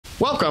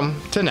Welcome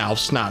to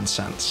Nalf's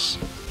Nonsense.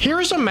 Here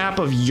is a map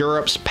of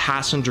Europe's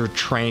passenger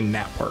train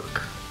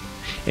network.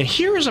 And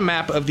here is a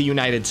map of the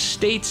United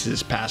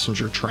States'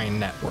 passenger train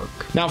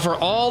network. Now, for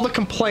all the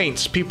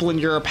complaints people in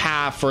Europe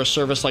have for a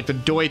service like the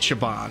Deutsche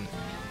Bahn,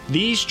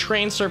 these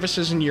train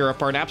services in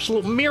Europe are an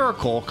absolute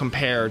miracle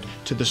compared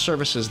to the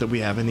services that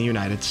we have in the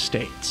United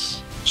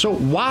States. So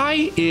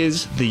why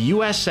is the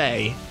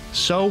USA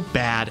so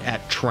bad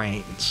at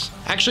trains?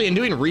 Actually, in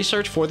doing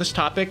research for this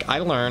topic, I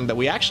learned that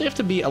we actually have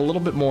to be a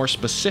little bit more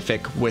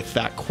specific with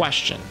that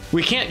question.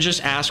 We can't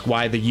just ask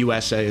why the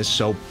USA is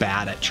so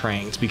bad at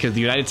trains, because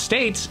the United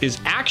States is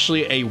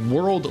actually a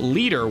world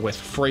leader with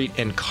freight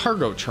and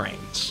cargo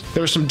trains.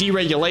 There was some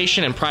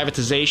deregulation and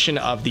privatization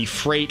of the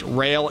freight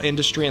rail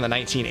industry in the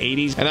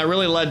 1980s, and that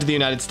really led to the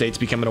United States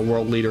becoming a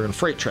world leader in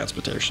freight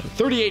transportation.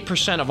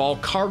 38% of all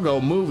cargo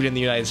moved in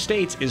the United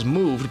States is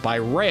moved by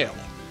rail,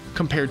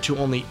 compared to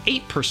only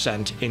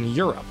 8% in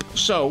Europe.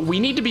 So we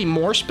need to be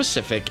more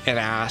specific and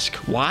ask,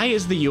 why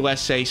is the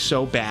USA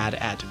so bad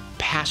at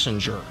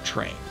passenger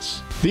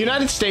trains? The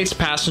United States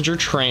passenger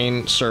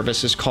train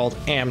service is called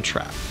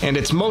Amtrak, and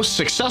its most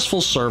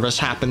successful service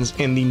happens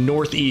in the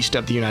northeast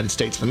of the United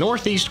States, the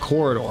Northeast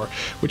Corridor,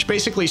 which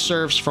basically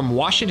serves from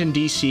Washington,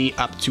 D.C.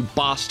 up to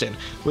Boston,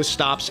 with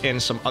stops in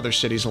some other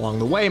cities along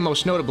the way,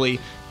 most notably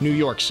New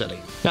York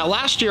City. Now,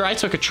 last year I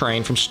took a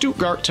train from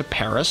Stuttgart to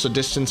Paris, a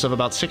distance of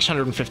about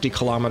 650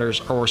 kilometers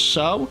or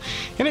so,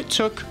 and it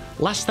took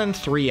less than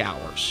 3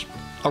 hours.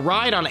 A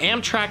ride on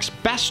Amtrak's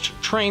best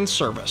train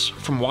service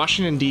from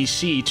Washington,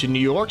 D.C. to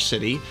New York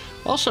City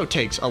also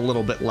takes a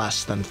little bit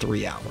less than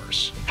 3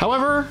 hours.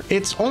 However,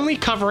 it's only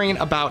covering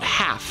about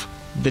half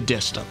the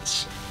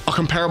distance. A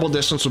comparable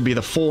distance would be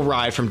the full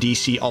ride from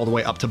D.C. all the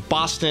way up to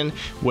Boston,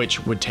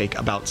 which would take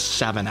about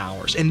 7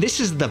 hours. And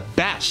this is the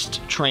best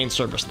train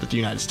service that the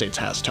United States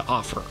has to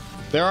offer.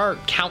 There are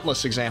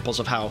countless examples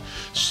of how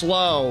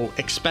slow,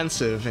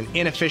 expensive, and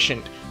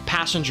inefficient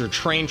passenger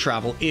train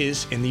travel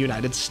is in the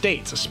United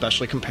States,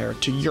 especially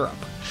compared to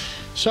Europe.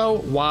 So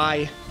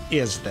why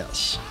is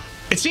this?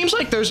 It seems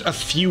like there's a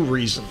few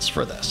reasons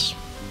for this.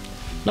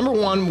 Number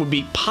one would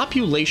be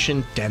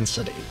population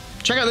density.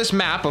 Check out this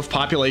map of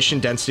population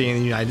density in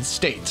the United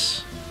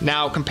States.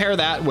 Now compare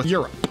that with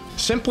Europe.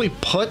 Simply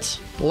put,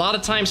 a lot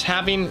of times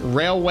having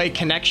railway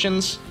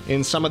connections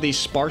in some of these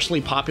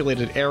sparsely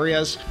populated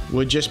areas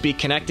would just be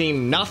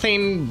connecting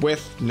nothing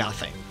with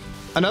nothing.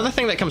 Another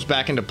thing that comes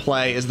back into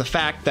play is the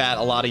fact that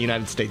a lot of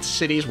United States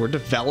cities were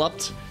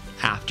developed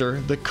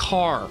after the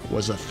car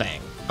was a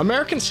thing.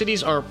 American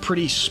cities are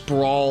pretty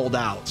sprawled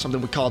out,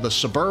 something we call the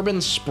suburban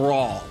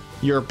sprawl.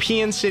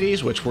 European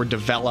cities, which were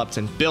developed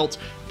and built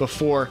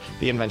before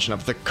the invention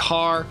of the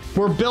car,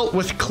 were built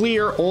with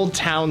clear old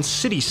town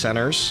city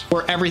centers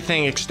where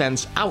everything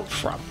extends out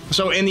from.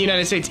 So in the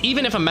United States,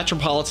 even if a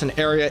metropolitan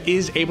area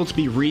is able to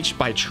be reached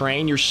by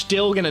train, you're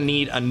still going to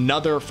need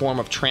another form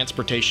of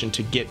transportation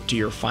to get to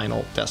your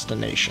final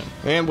destination.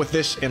 And with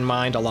this in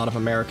mind, a lot of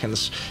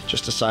Americans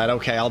just decide,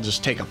 okay, I'll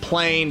just take a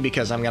plane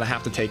because I'm going to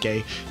have to take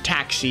a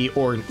taxi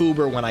or an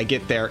Uber when I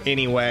get there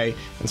anyway,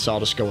 and so I'll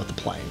just go with the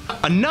plane.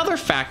 Another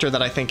factor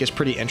that I think is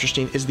pretty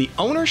interesting is the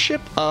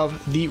ownership of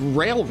the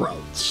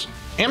railroads.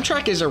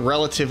 Amtrak is a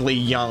relatively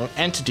young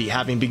entity,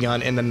 having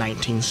begun in the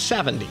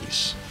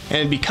 1970s.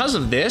 And because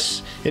of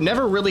this, it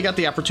never really got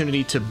the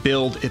opportunity to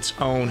build its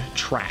own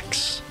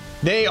tracks.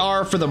 They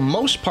are, for the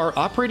most part,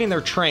 operating their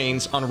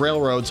trains on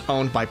railroads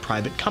owned by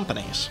private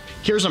companies.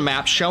 Here's a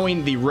map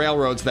showing the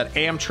railroads that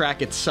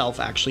Amtrak itself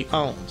actually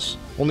owns.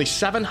 Only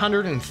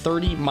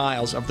 730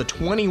 miles of the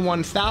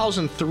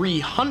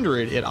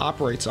 21,300 it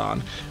operates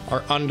on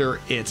are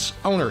under its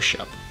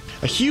ownership.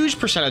 A huge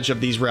percentage of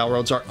these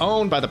railroads are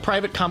owned by the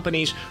private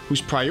companies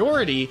whose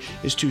priority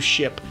is to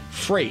ship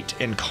freight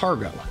and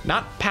cargo,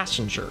 not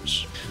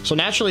passengers. So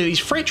naturally, these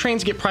freight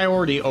trains get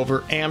priority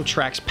over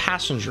Amtrak's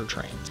passenger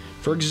trains.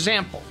 For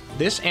example,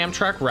 this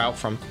Amtrak route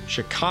from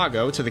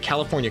Chicago to the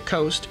California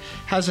coast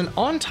has an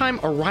on-time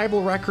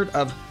arrival record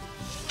of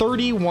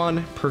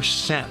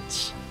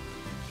 31%.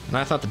 And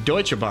I thought the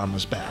Deutsche Bahn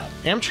was bad.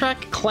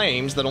 Amtrak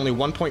claims that only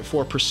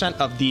 1.4%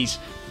 of these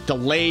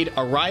delayed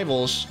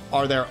arrivals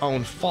are their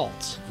own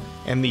fault,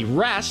 and the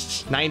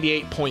rest,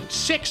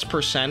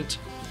 98.6%,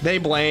 they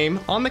blame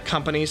on the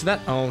companies that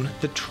own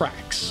the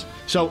tracks.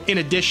 So in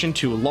addition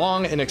to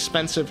long and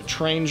expensive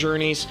train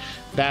journeys,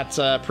 that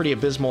pretty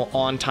abysmal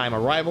on-time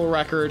arrival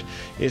record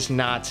is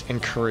not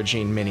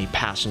encouraging many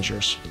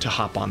passengers to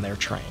hop on their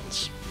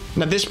trains.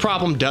 Now, this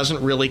problem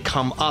doesn't really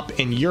come up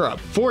in Europe.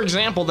 For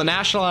example, the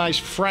nationalized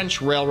French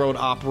railroad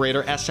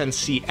operator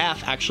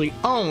SNCF actually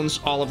owns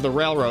all of the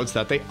railroads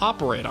that they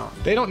operate on.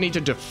 They don't need to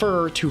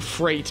defer to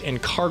freight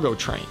and cargo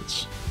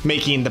trains,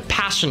 making the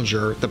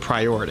passenger the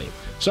priority.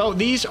 So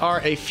these are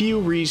a few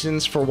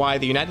reasons for why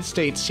the United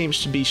States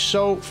seems to be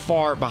so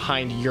far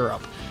behind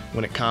Europe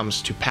when it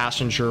comes to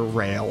passenger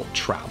rail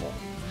travel.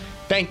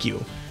 Thank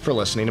you for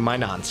listening to my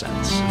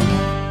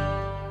nonsense.